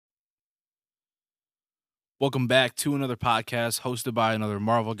Welcome back to another podcast hosted by another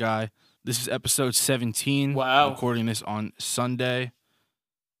Marvel guy. This is episode 17. Wow. I'm recording this on Sunday,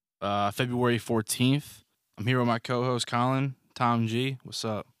 February 14th. I'm here with my co-host Colin, Tom G. What's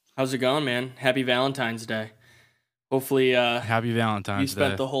up? How's it going, man? Happy Valentine's Day. Hopefully Happy Valentine's you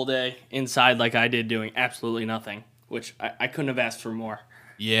spent Day. the whole day inside like I did doing absolutely nothing, which I couldn't have asked for more.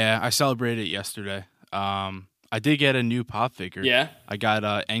 Yeah, I celebrated it yesterday. I did get a new pop figure. Yeah? I got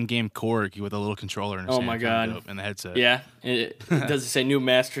Endgame Korg with a little controller in his hand. Oh my God. And the headset. Yeah? Does it say New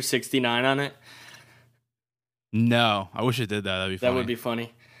Master 69 on it? No, I wish it did that. That'd be funny. That would be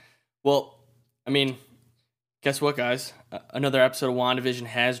funny. Well, I mean, guess what, guys? Another episode of WandaVision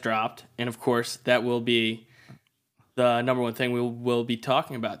has dropped, and of course, that will be the number one thing we will be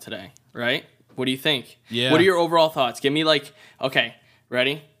talking about today, right? What do you think? Yeah. What are your overall thoughts? Give me okay,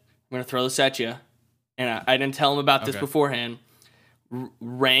 ready? I'm going to throw this at you. And I didn't tell him about this beforehand.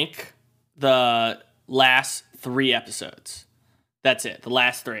 Rank the last 3 episodes. That's it. The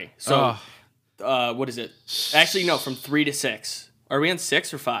last 3. So, what is it? Actually, no, from 3 to 6. Are we on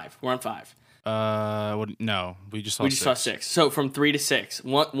 6 or 5? We're on 5. No, we just saw 6. So from 3 to 6.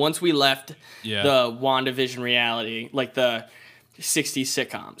 Once we left the WandaVision reality, like the 60s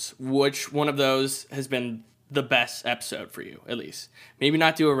sitcoms, which one of those has been the best episode for you, at least? Maybe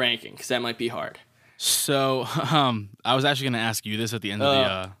not do a ranking, because that might be hard. So, I was actually going to ask you this at the end of the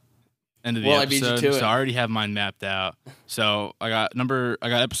episode. I beat you to it. So I already have mine mapped out. So I got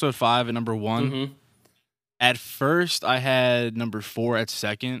episode 5 at number 1. Mm-hmm. At first, I had number 4 at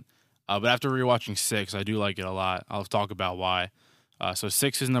second, but after rewatching 6, I do like it a lot. I'll talk about why. So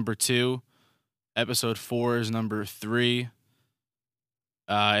 6 is number 2, episode 4 is number 3,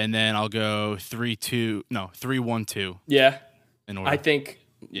 and then I'll go 3, 1, 2. Yeah, in order. I think.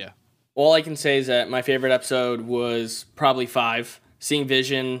 Yeah. All I can say is that my favorite episode was probably 5. Seeing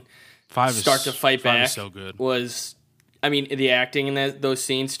Vision start to fight back is so good. Was, I mean, the acting in those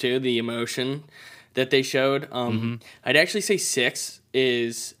scenes too, the emotion that they showed. I'd actually say 6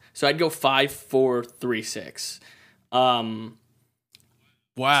 is, so I'd go 5, 4, 3, 6. Wow.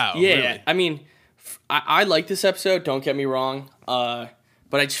 Yeah, really? I mean, I like this episode. Don't get me wrong, but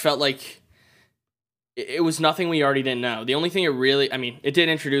I just felt like it was nothing we already didn't know. The only thing it did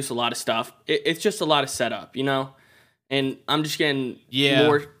introduce a lot of stuff. It's just a lot of setup, you know? And I'm just getting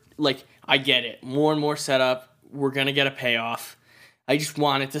more, I get it. More and more setup. We're going to get a payoff. I just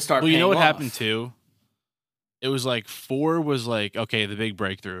want it to start paying off. Well, you know what happened too? It was 4 was okay, the big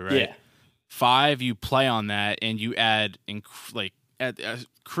breakthrough, right? Yeah. 5, you play on that and you add, a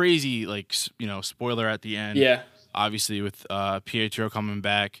crazy, spoiler at the end. Yeah. Obviously with Pietro coming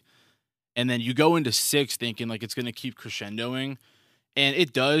back. And then you go into 6 thinking it's going to keep crescendoing. And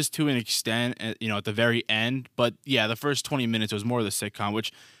it does to an extent, at the very end. But yeah, the first 20 minutes was more of the sitcom,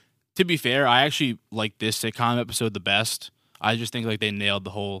 which, to be fair, I actually like this sitcom episode the best. I just think they nailed the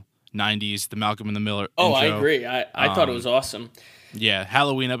whole 90s, the Malcolm and the Miller intro. I agree. I thought it was awesome. Yeah,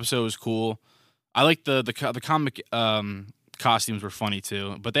 Halloween episode was cool. I like the comic costumes were funny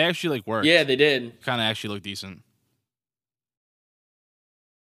too, but they actually worked. Yeah, they did. Kind of actually looked decent.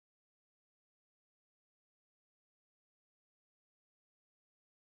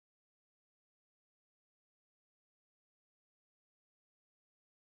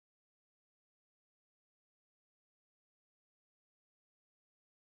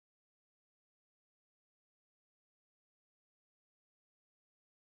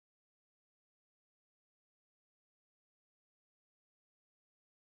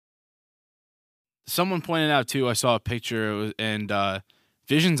 Someone pointed out too. I saw a picture, and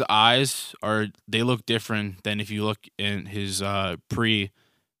Vision's eyes they look different than if you look in his pre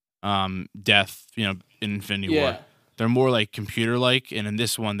death, in Infinity War. They're more computer-like, and in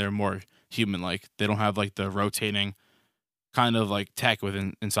this one, they're more human-like. They don't have the rotating kind of tech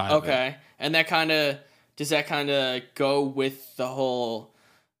inside of it. Okay, and does that kind of go with the whole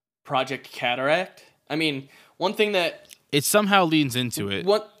Project Cataract? I mean, one thing that it somehow leans into it.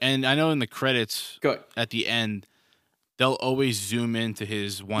 And I know in the credits at the end, they'll always zoom into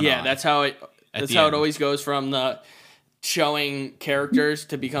his one eye. Yeah, that's how it always goes from the showing characters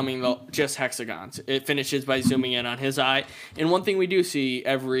to becoming just hexagons. It finishes by zooming in on his eye. And one thing we do see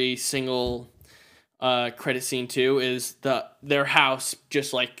every single credit scene too is their house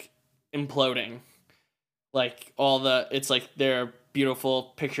just imploding. It's their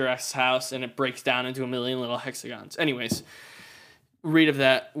beautiful picturesque house, and it breaks down into a million little hexagons. Anyways, read of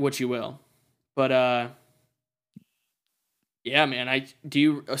that what you will. But yeah, man,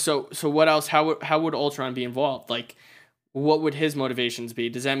 so what else? How would Ultron be involved? What would his motivations be?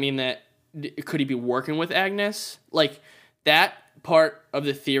 Does that mean that could he be working with Agnes? That part of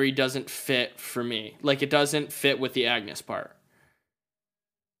the theory doesn't fit for me. Like, it doesn't fit with the Agnes part.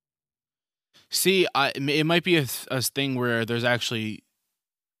 See, it might be a thing where there's actually...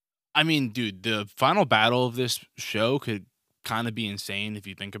 I mean, dude, the final battle of this show could kind of be insane if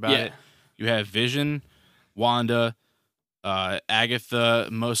you think about it. You have Vision, Wanda, Agatha,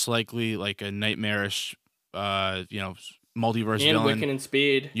 most likely like a nightmarish, multiverse villain. And Wiccan and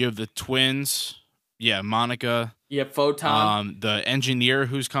Speed. You have the twins. Yeah, Monica. You have Photon. The engineer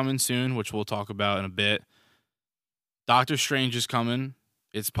who's coming soon, which we'll talk about in a bit. Doctor Strange is coming.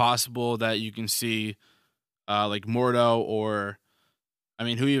 It's possible that you can see like Mordo or... I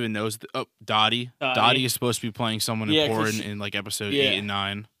mean, who even knows? Dottie. Dottie is supposed to be playing someone important in like episode 8 and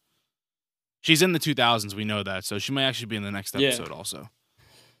 9. She's in the 2000s. We know that. So she might actually be in the next episode also.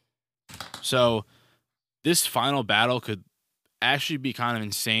 So this final battle could actually be kind of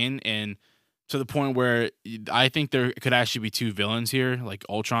insane, and to the point where I think there could actually be 2 villains here. Like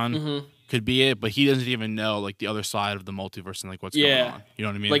Ultron could be it, but he doesn't even know like the other side of the multiverse and like what's going on. You know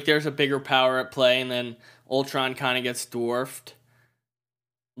what I mean? Like there's a bigger power at play, and then Ultron kind of gets dwarfed.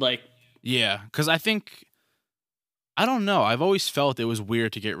 Like, yeah, because I don't know. I've always felt it was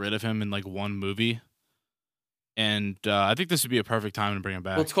weird to get rid of him in like one movie, and I think this would be a perfect time to bring him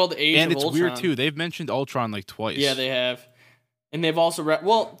back. Well, it's called the Age of Ultron. And it's weird too. They've mentioned Ultron like twice. Yeah, they have, and they've also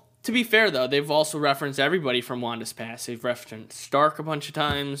to be fair though, they've also referenced everybody from Wanda's past. They've referenced Stark a bunch of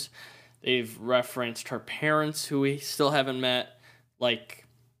times. They've referenced her parents, who we still haven't met. Like,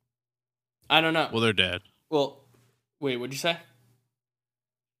 I don't know. Well, they're dead. Well, wait, what'd you say?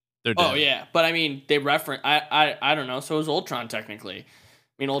 They're dead. Oh, yeah. But, I mean, they reference... I don't know. So was Ultron, technically. I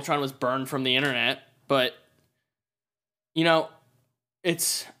mean, Ultron was burned from the internet. But, you know,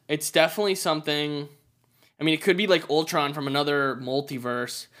 it's definitely something... I mean, it could be like Ultron from another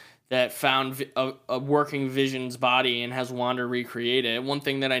multiverse that found a working Vision's body and has Wanda recreate it. One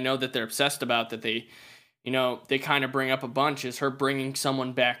thing that I know that they're obsessed about that they kind of bring up a bunch is her bringing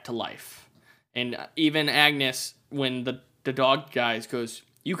someone back to life. And even Agnes, when the dog guys goes...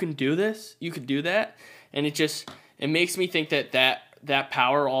 You can do this, you could do that, and it makes me think that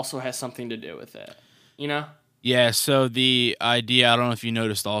power also has something to do with it, you know? Yeah, so the idea, I don't know if you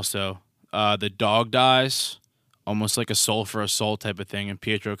noticed also, the dog dies, almost like a soul for a soul type of thing, and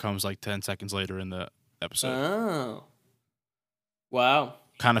Pietro comes like 10 seconds later in the episode. Oh. Wow.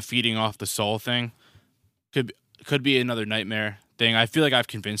 Kind of feeding off the soul thing. Could be another nightmare thing. I feel like I've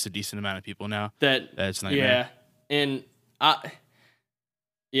convinced a decent amount of people now that it's nightmare. Yeah, and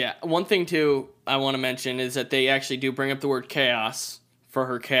one thing, too, I want to mention is that they actually do bring up the word chaos for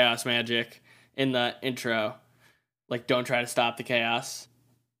her chaos magic in the intro. Like, don't try to stop the chaos.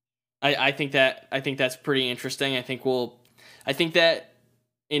 I think that's pretty interesting. I think that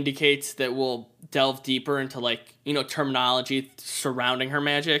indicates that we'll delve deeper into, like, you know, terminology surrounding her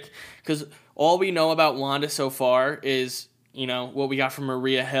magic. Because all we know about Wanda so far is, you know, what we got from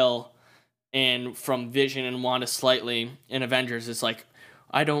Maria Hill and from Vision and Wanda slightly in Avengers. It's like,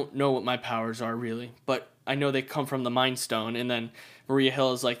 I don't know what my powers are, really, but I know they come from the Mind Stone. And then Maria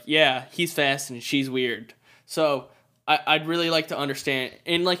Hill is like, yeah, he's fast and she's weird. So I'd really like to understand.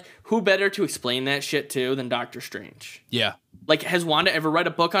 And, like, who better to explain that shit to than Doctor Strange? Yeah. Like, has Wanda ever read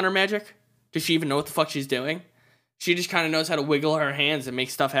a book on her magic? Does she even know what the fuck she's doing? She just kind of knows how to wiggle her hands and make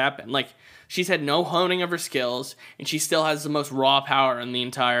stuff happen. Like, she's had no honing of her skills, and she still has the most raw power in the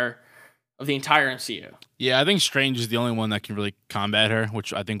entire MCU. Yeah, I think Strange is the only one that can really combat her,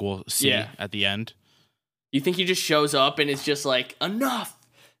 which I think we'll see at the end. You think he just shows up and it's just like, enough!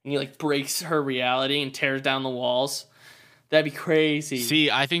 And he like breaks her reality and tears down the walls? That'd be crazy. See,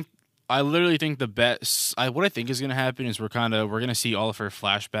 I literally think the best... what I think is going to happen is we're going to see all of her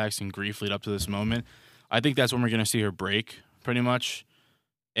flashbacks and grief lead up to this moment. I think that's when we're going to see her break, pretty much.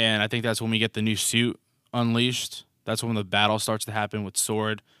 And I think that's when we get the new suit unleashed. That's when the battle starts to happen with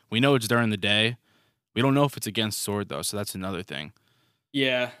Sword. We know it's during the day. We don't know if it's against Sword, though, so that's another thing.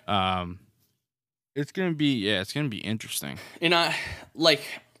 Yeah. It's gonna be interesting. And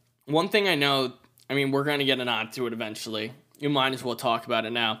one thing I know, I mean, we're gonna get an nod to it eventually. You might as well talk about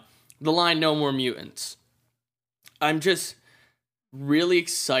it now. The line "No more mutants." I'm just really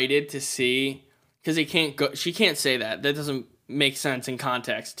excited to see, because she can't say that. That doesn't make sense in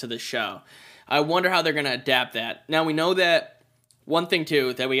context to the show. I wonder how they're gonna adapt that. Now we know that one thing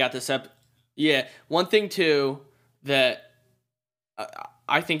too that we got this up. Yeah, one thing too that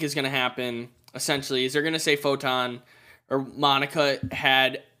I think is gonna happen essentially is they're gonna say Photon or Monica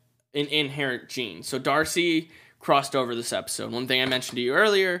had an inherent gene. So Darcy crossed over this episode. One thing I mentioned to you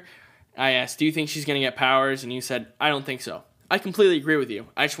earlier, I asked, do you think she's gonna get powers? And you said, I don't think so. I completely agree with you.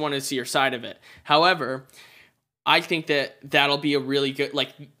 I just wanted to see your side of it. However, I think that that'll be a really good, like,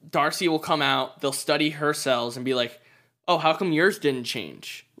 Darcy will come out, they'll study her cells and be like, oh, how come yours didn't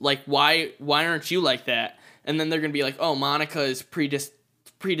change? Like, why aren't you like that? And then they're going to be like, oh, Monica is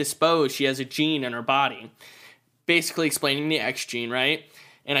predisposed. She has a gene in her body. Basically explaining the X gene, right?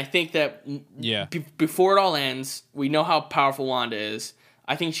 And I think that before it all ends, we know how powerful Wanda is.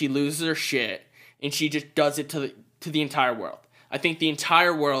 I think she loses her shit, and she just does it to the entire world. I think the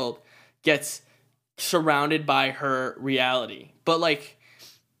entire world gets surrounded by her reality. But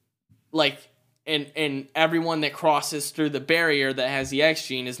and everyone that crosses through the barrier that has the X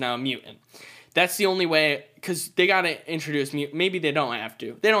gene is now a mutant. That's the only way, because they got to introduce mutants. Maybe they don't have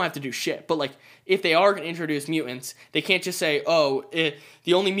to. They don't have to do shit. But, like, if they are going to introduce mutants, they can't just say,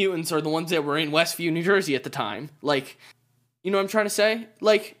 the only mutants are the ones that were in Westview, New Jersey at the time. Like, you know what I'm trying to say?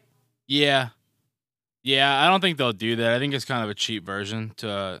 Like... Yeah. Yeah, I don't think they'll do that. I think it's kind of a cheap version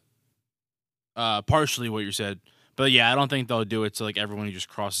to partially what you said. But, yeah, I don't think they'll do it to, like, everyone who just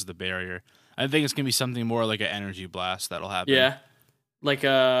crosses the barrier. I think it's going to be something more like an energy blast that'll happen. Yeah. Like,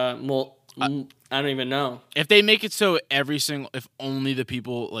 I don't even know. If they make it so if only the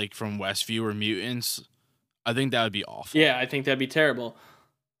people like from Westview are mutants, I think that would be awful. Yeah, I think that'd be terrible.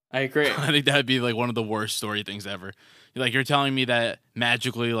 I agree. I think that'd be like one of the worst story things ever. Like, you're telling me that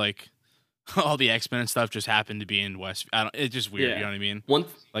magically, like, all the X-Men and stuff just happened to be in West. It's just weird. Yeah. You know what I mean?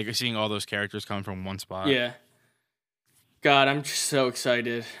 Like seeing all those characters coming from one spot. Yeah. God, I'm just so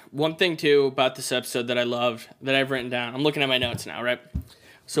excited. One thing too about this episode that I loved that I've written down. I'm looking at my notes now, right?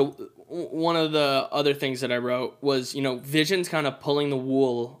 So one of the other things that I wrote was, Vision's kind of pulling the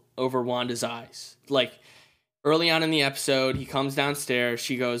wool over Wanda's eyes. Like, early on in the episode, he comes downstairs.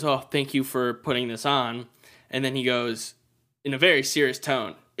 She goes, oh, thank you for putting this on. And then he goes, in a very serious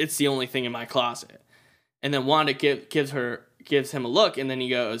tone, it's the only thing in my closet. And then Wanda gives him a look, and then he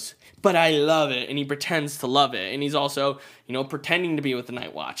goes, but I love it. And he pretends to love it. And he's also, pretending to be with the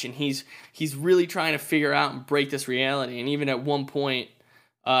Night Watch. And he's really trying to figure out and break this reality. And even at one point,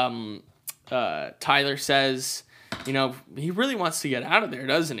 Tyler says, he really wants to get out of there,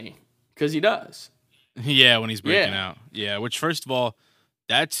 doesn't he? Because he does. Yeah, when he's breaking out. Yeah, which, first of all,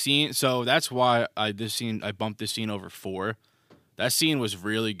 that scene, so that's why I bumped this scene over 4. That scene was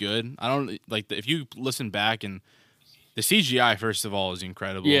really good. I don't, like, if you listen back, and the CGI, first of all, is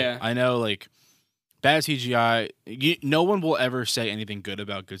incredible. Yeah. I know, like, bad CGI, no one will ever say anything good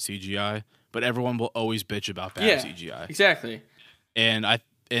about good CGI, but everyone will always bitch about bad CGI. Exactly. And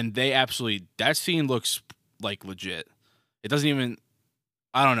they absolutely, that scene looks like legit. It doesn't even,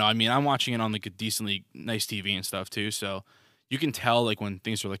 I don't know. I mean, I'm watching it on like a decently nice TV and stuff too. So you can tell like when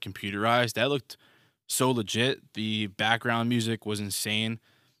things are like computerized, that looked so legit. The background music was insane.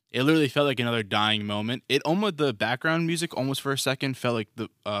 It literally felt like another dying moment. The background music almost for a second felt like the,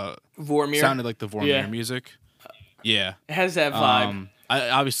 Vormir. Sounded like the Vormir music. Yeah. It has that vibe.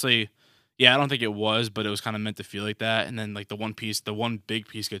 I don't think it was, but it was kind of meant to feel like that. And then like the one big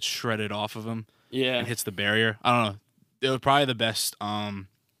piece gets shredded off of him. Yeah. And hits the barrier. I don't know. It was probably the best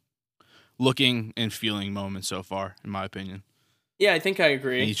looking and feeling moment so far, in my opinion. Yeah, I think I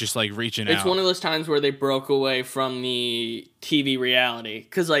agree. And he's just like reaching out. It's one of those times where they broke away from the TV reality.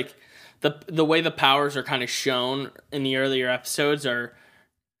 Because like the way the powers are kind of shown in the earlier episodes are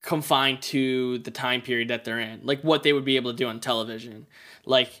confined to the time period that they're in. Like what they would be able to do on television.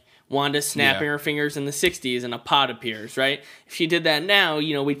 Like Wanda snapping her fingers in the 60s and a pod appears, right? If she did that now,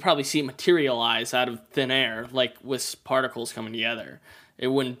 we'd probably see it materialize out of thin air, like with particles coming together. It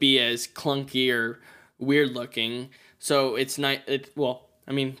wouldn't be as clunky or weird looking. So it's not, the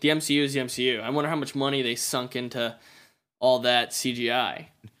MCU is the MCU. I wonder how much money they sunk into all that CGI.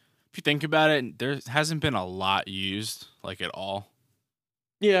 If you think about it, there hasn't been a lot used, like, at all.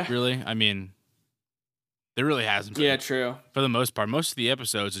 Yeah. Really? I mean, there really hasn't been. Yeah, true. For the most part. Most of the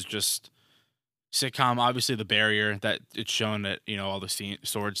episodes is just sitcom. Obviously, the barrier that it's shown at, all the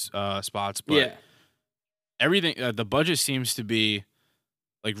swords spots. But everything, the budget seems to be,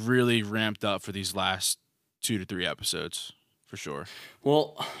 like, really ramped up for these last 2 to 3 episodes, for sure.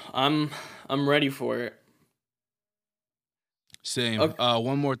 Well, I'm ready for it. Same. Okay.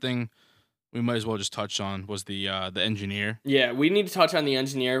 One more thing we might as well just touch on was the engineer. Yeah, we need to touch on the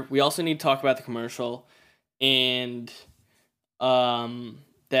engineer. We also need to talk about the commercial and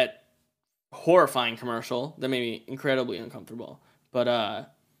that horrifying commercial that made me incredibly uncomfortable. But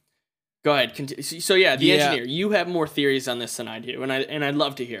go ahead. So the engineer. You have more theories on this than I do, and I'd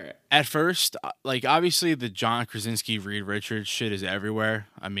love to hear it. At first, like, obviously the John Krasinski, Reed Richards shit is everywhere.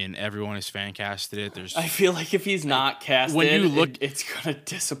 I mean, everyone has fan casted it. I feel like if he's not casted, it's gonna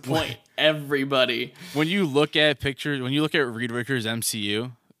disappoint everybody. When you look at pictures, when you look at Reed Richards'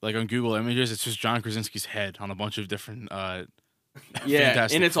 MCU, like on Google Images, it's just John Krasinski's head on a bunch of different Yeah,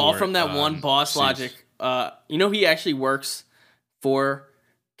 Fantastic and it's all Four, from that one Boss suits. Logic. He actually works for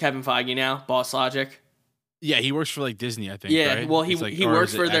Kevin Feige now, Boss Logic. Yeah, he works for like Disney, I think. Yeah, right? well, He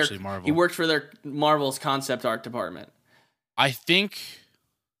works for their Marvel. he works for their Marvel's concept art department. I think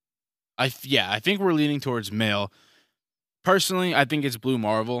we're leaning towards male. Personally, I think it's Blue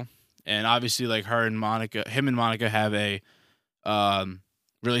Marvel, and obviously, like him and Monica have a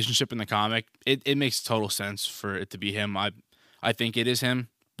relationship in the comic. It makes total sense for it to be him. I think it is him,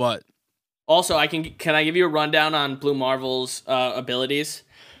 but also, can I give you a rundown on Blue Marvel's abilities?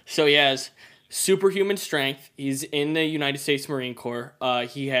 So he has superhuman strength. He's in the United States Marine Corps.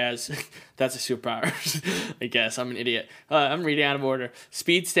 He has that's a superpower. I guess I'm an idiot. I'm reading out of order.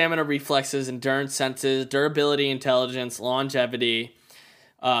 Speed, stamina, reflexes, endurance, senses, durability, intelligence, longevity,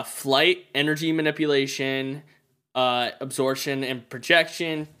 flight, energy manipulation, absorption and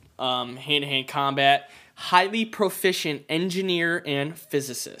projection, hand-to-hand combat, highly proficient engineer and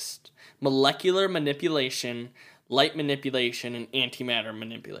physicist, molecular manipulation, light manipulation, and antimatter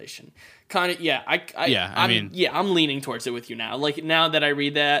manipulation. Kind of, yeah. I'm leaning towards it with you now. Like now that I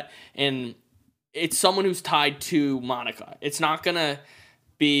read that, and it's someone who's tied to Monica. It's not gonna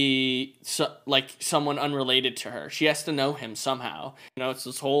be like someone unrelated to her. She has to know him somehow. It's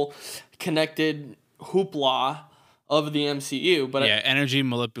this whole connected hoopla of the MCU. But energy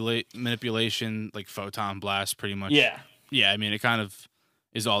manipulation, like photon blast, pretty much. Yeah. I mean, it kind of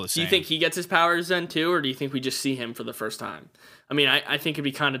is all the same. Do you think he gets his powers then too, or do you think we just see him for the first time? I mean, I think it'd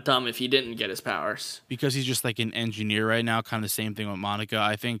be kind of dumb if he didn't get his powers. Because he's just like an engineer right now, kind of the same thing with Monica.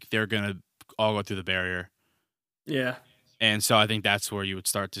 I think they're going to all go through the barrier. Yeah. And so I think that's where you would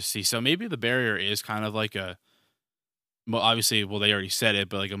start to see. So maybe the barrier is kind of like they already said it,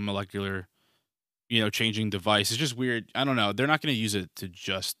 but like a molecular, changing device. It's just weird. I don't know. They're not going to use it to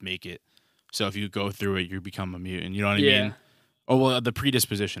just make it. So if you go through it, you become a mutant. You know what I mean? Oh, well, the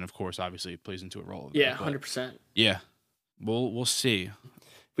predisposition, of course, obviously plays into a role. Of yeah, that, 100%. Yeah. We'll see.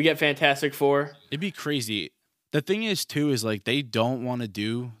 We get Fantastic Four. It'd be crazy. The thing is, too, is like they don't want to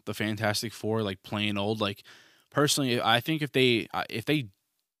do the Fantastic Four like plain old. Like personally, I think if they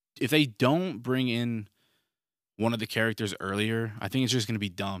don't bring in one of the characters earlier, I think it's just gonna be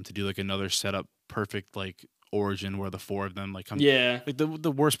dumb to do like another setup perfect like origin where the four of them like come. Yeah. Like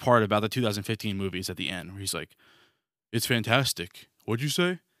the worst part about the 2015 movies at the end where he's like, "It's fantastic." What'd you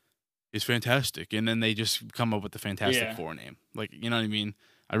say? It's fantastic, and then they just come up with the Fantastic Four name. Like, you know what I mean?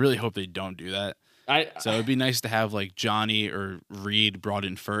 I really hope they don't do that. So it'd be nice to have like Johnny or Reed brought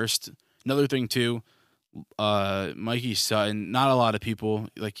in first. Another thing too, Mikey Sutton. Not a lot of people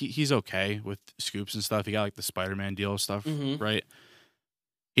like he's okay with scoops and stuff. He got like the Spider-Man deal stuff, right?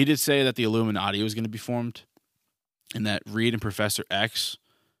 He did say that the Illuminati was going to be formed, and that Reed and Professor X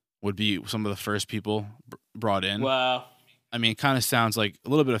would be some of the first people brought in. Wow. I mean, it kind of sounds like a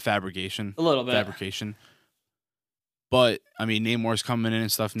little bit of fabrication. A little bit. Fabrication. But, I mean, Namor's coming in and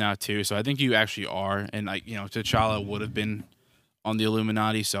stuff now, too. So I think you actually are. And, T'Challa would have been on the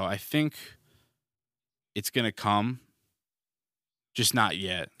Illuminati. So I think it's going to come. Just not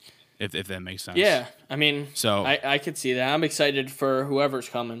yet, if that makes sense. Yeah. I mean, so I could see that. I'm excited for whoever's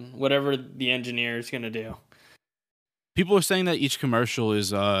coming, whatever the engineer is going to do. People are saying that each commercial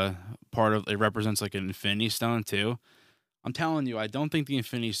is it represents like an Infinity Stone, too. I'm telling you, I don't think the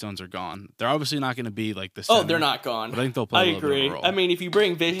Infinity Stones are gone. They're obviously not going to be like the center. Oh, they're not gone. But I think they'll play a little bit of a role. I mean, if you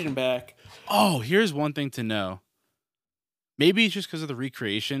bring Vision back. Oh, here's one thing to know. Maybe it's just because of the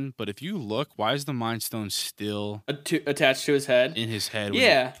recreation, but if you look, why is the Mind Stone still attached to his head? In his head.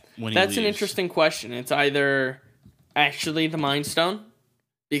 When that's an interesting question. It's either actually the Mind Stone,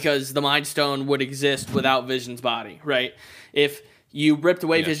 because the Mind Stone would exist without Vision's body, right? If you ripped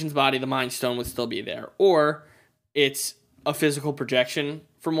away Vision's body, the Mind Stone would still be there. Or it's a physical projection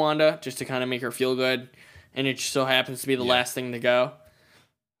from Wanda just to kind of make her feel good, and it just so happens to be the last thing to go.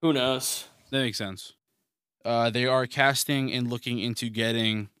 Who knows? That makes sense. They are casting and looking into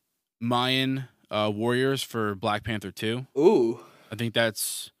getting Mayan warriors for Black Panther 2. Ooh. I think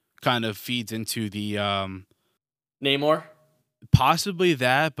that's kind of feeds into the Namor? Possibly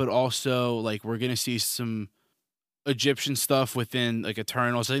that, but also like we're going to see some Egyptian stuff within like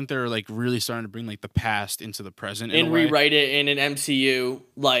Eternals. I think they're like really starting to bring like the past into the present and rewrite it in an MCU.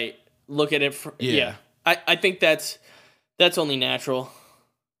 Like look at it. I think that's only natural.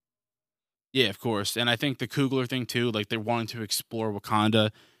 Yeah, of course. And I think the Coogler thing too. Like they're wanting to explore Wakanda,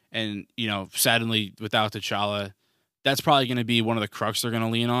 and sadly without T'Challa, that's probably going to be one of the crux they're going to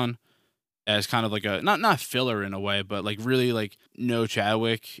lean on as kind of like a not filler in a way, but like really like no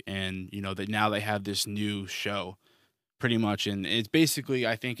Chadwick, and that now they have this new show pretty much, and it's basically,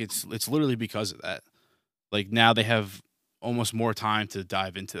 I think it's literally because of that. Like, now they have almost more time to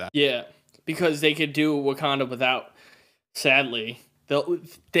dive into that. Yeah, because they could do Wakanda without. Sadly,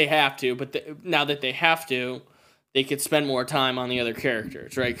 they have to, but now that they have to, they could spend more time on the other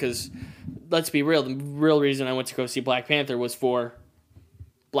characters, right? Because let's be real, the real reason I went to go see Black Panther was for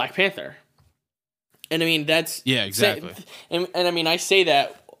Black Panther. And I mean, that's... Yeah, exactly. And I mean, I say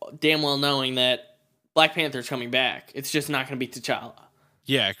that damn well knowing that Black Panther's coming back. It's just not going to be T'Challa.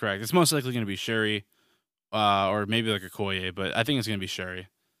 Yeah, correct. It's most likely going to be Shuri, or maybe like a Okoye, but I think it's going to be Shuri.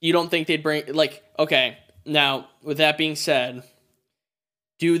 You don't think they'd bring... Like, okay, now, with that being said,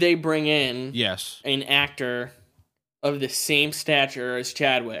 do they bring in... Yes. An actor of the same stature as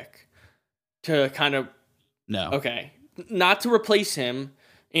Chadwick to kind of... No. Okay. Not to replace him,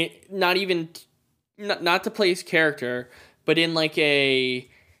 not to play his character, but in like a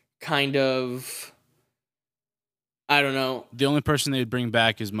kind of... I don't know. The only person they'd bring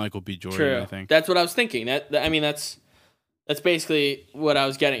back is Michael B. Jordan, True. I think. That's what I was thinking. I mean, that's basically what I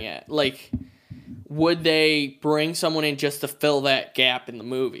was getting at. Like, would they bring someone in just to fill that gap in the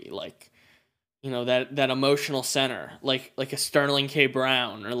movie? Like, you know, that emotional center, like a Sterling K.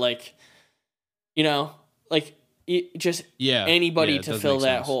 Brown, or like, you know, like just anybody to fill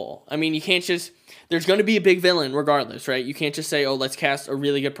that hole. I mean, you can't just... There's going to be a big villain regardless, right? You can't just say, oh, let's cast a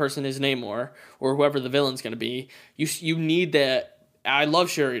really good person as Namor, or whoever the villain's going to be. You need that... I love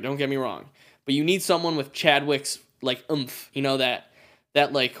Shuri, don't get me wrong. But you need someone with Chadwick's, like, oomph. You know, that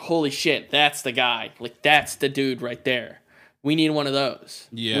like, holy shit, that's the guy. Like, that's the dude right there. We need one of those.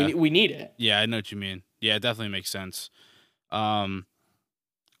 Yeah. We need it. Yeah, I know what you mean. Yeah, it definitely makes sense.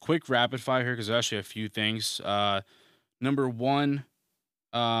 Quick rapid fire here, because there's actually a few things. Number one,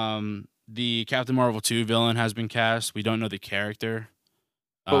 the Captain Marvel 2 villain has been cast. We don't know the character.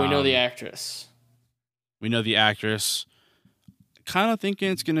 But we know the actress. We know the actress. Kind of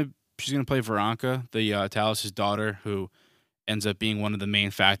thinking she's gonna play Veronica, the Talos' daughter, who ends up being one of the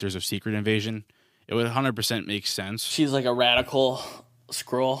main factors of Secret Invasion. It would 100% make sense. She's like a radical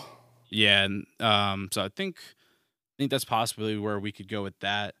Skrull. Yeah, and so I think that's possibly where we could go with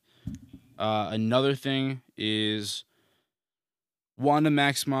that. Another thing is Wanda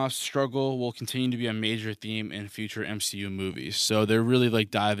Maximoff's struggle will continue to be a major theme in future MCU movies. So they're really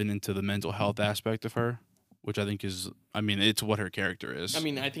like diving into the mental health aspect of her, which I think is, I mean, it's what her character is. I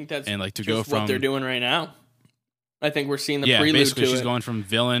mean, I think that's and like to just go from what they're doing right now. I think we're seeing the prelude basically to she's it. going from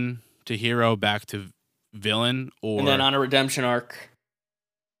villain to hero back to villain, or and then on a redemption arc.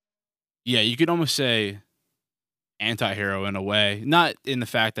 Yeah, you could almost say anti-hero in a way. Not in the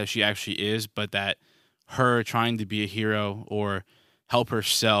fact that she actually is, but that her trying to be a hero or help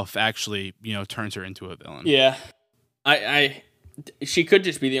herself actually, you know, turns her into a villain. Yeah. She could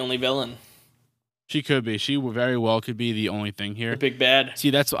just be the only villain. She could be. She very well could be the only thing here. The big bad. See,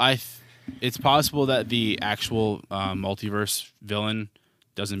 that's what it's possible that the actual multiverse villain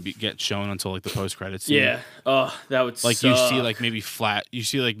doesn't get shown until like the post-credits scene. Yeah. Oh, that would like suck. you see like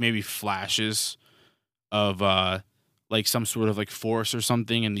maybe flashes of like some sort of like force or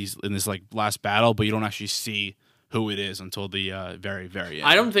something in this like last battle, but you don't actually see who it is until the very, very end.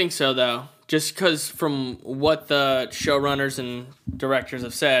 I don't think so, though. Just because from what the showrunners and directors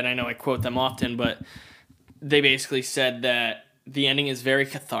have said, I know I quote them often, but they basically said that the ending is very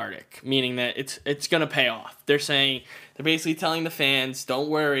cathartic, meaning that it's going to pay off. They're basically telling the fans, don't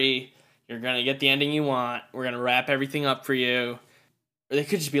worry, you're going to get the ending you want. We're going to wrap everything up for you. Or they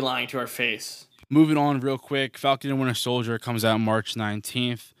could just be lying to our face. Moving on real quick, Falcon and Winter Soldier comes out March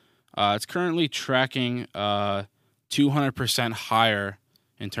 19th. It's currently tracking 200% higher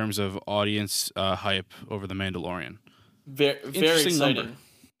in terms of audience hype over The Mandalorian. Very exciting. Number.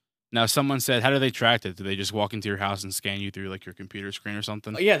 Now, someone said, how do they track it? Do they just walk into your house and scan you through like your computer screen or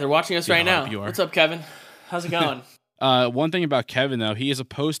something? Oh, yeah, they're watching us right now. What's up, Kevin? How's it going? One thing about Kevin, though, he is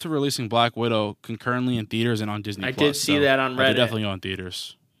opposed to releasing Black Widow concurrently in theaters and on Disney+. I did see that on Reddit. They're definitely going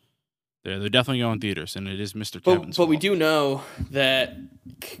theaters. They're definitely going theaters, and it is Mr. Kevin's But we do know that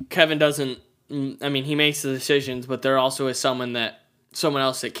Kevin doesn't... I mean, he makes the decisions, but there also is someone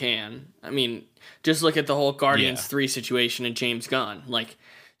else that can. I mean, just look at the whole Guardians 3 situation and James Gunn. Like,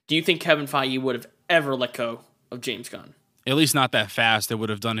 do you think Kevin Feige would have ever let go of James Gunn? At least not that fast. They would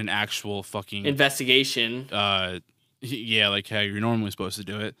have done an actual fucking... investigation. Yeah, like how you're normally supposed to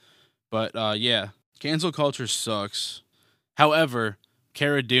do it. But, yeah. Cancel culture sucks. However,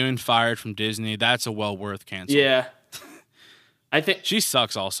 Cara Dune fired from Disney. That's a well worth cancel. Yeah. I think she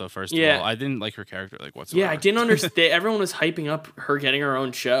sucks also, first of all. I didn't like her character like whatsoever. Yeah, I didn't understand. Everyone was hyping up her getting her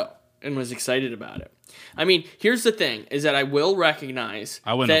own show and was excited about it. I mean, here's the thing, is that I will recognize...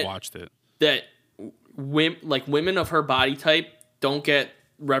 I wouldn't have watched it. That women of her body type don't get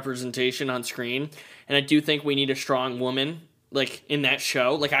representation on screen, and I do think we need a strong woman like in that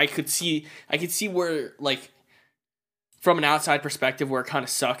show. Like I could see where like from an outside perspective where it kind of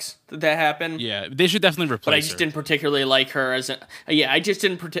sucks that happened. Yeah, they should definitely replace her. But I just didn't particularly like her as I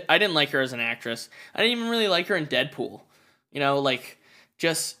didn't like her as an actress. I didn't even really like her in Deadpool. You know, like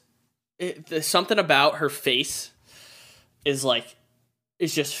just there's something about her face is like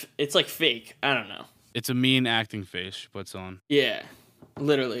it's like fake. I don't know. It's a mean acting face she puts on. Yeah,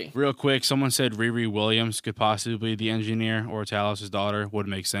 literally. Real quick, someone said Riri Williams could possibly be the engineer or Talos' daughter. Would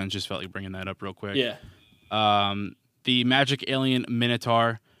make sense. Just felt like bringing that up real quick. Yeah. The magic alien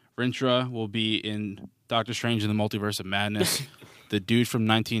Minotaur, Rintra, will be in Doctor Strange in the Multiverse of Madness. The dude from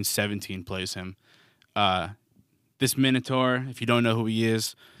 1917 plays him. This Minotaur, if you don't know who he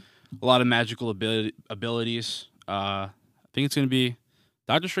is, a lot of magical abilities. I think it's going to be...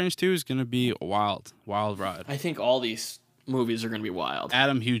 Doctor Strange 2 is going to be a wild ride. I think all these movies are going to be wild.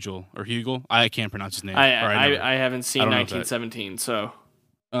 Adam Hugel. I can't pronounce his name. I haven't seen 1917, so...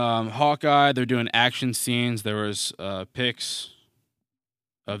 Hawkeye, they're doing action scenes. There was pics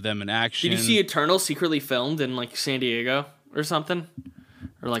of them in action. Did you see Eternal secretly filmed in like San Diego or something?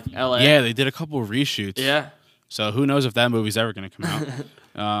 Or like LA? Yeah, they did a couple of reshoots. Yeah. So who knows if that movie's ever going to come out.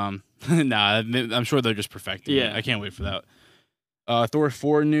 Nah, I'm sure they're just perfecting it. I can't wait for that. Thor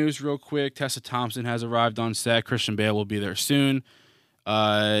 4 news real quick. Tessa Thompson has arrived on set. Christian Bale will be there soon.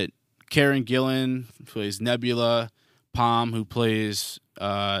 Karen Gillan plays Nebula. Palm, who plays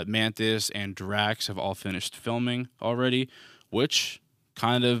Mantis, and Drax have all finished filming already, which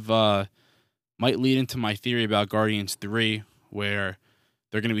kind of might lead into my theory about Guardians 3, where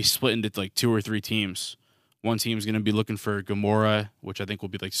they're going to be split into like 2 or 3 teams. One team is going to be looking for Gamora, which I think will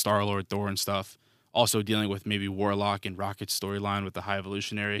be like Star-Lord, Thor, and stuff. Also dealing with maybe Warlock and Rocket's storyline with the High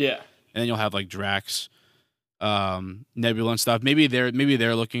Evolutionary. Yeah. And then you'll have like Drax, Nebula, and stuff. Maybe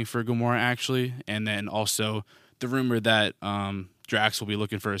they're looking for Gamora actually, and then also the rumor that Drax will be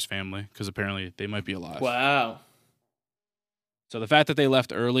looking for his family because apparently they might be alive. Wow. So the fact that they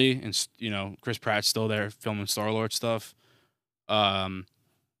left early and Chris Pratt's still there filming Star-Lord stuff, kind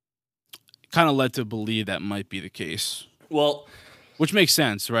of led to believe that might be the case. Well, which makes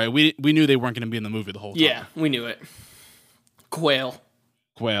sense, right? We knew they weren't going to be in the movie the whole time. Yeah, we knew it. Quail.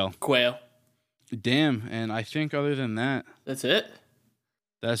 Damn, and I think other than that... That's it?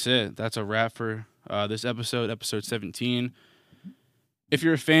 That's it. That's a wrap for this episode 17. If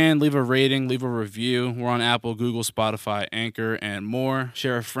you're a fan, leave a rating, leave a review. We're on Apple, Google, Spotify, Anchor, and more.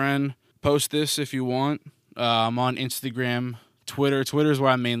 Share a friend. Post this if you want. I'm on Instagram, Twitter. Twitter's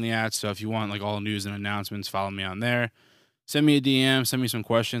where I'm mainly at, so if you want like all news and announcements, follow me on there. Send me a DM, send me some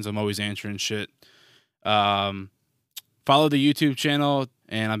questions. I'm always answering shit. Follow the YouTube channel,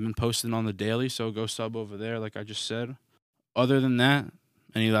 and I've been posting on the daily, so go sub over there like I just said. Other than that,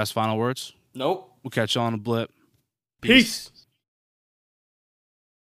 any last final words? Nope. We'll catch you on a blip. Peace.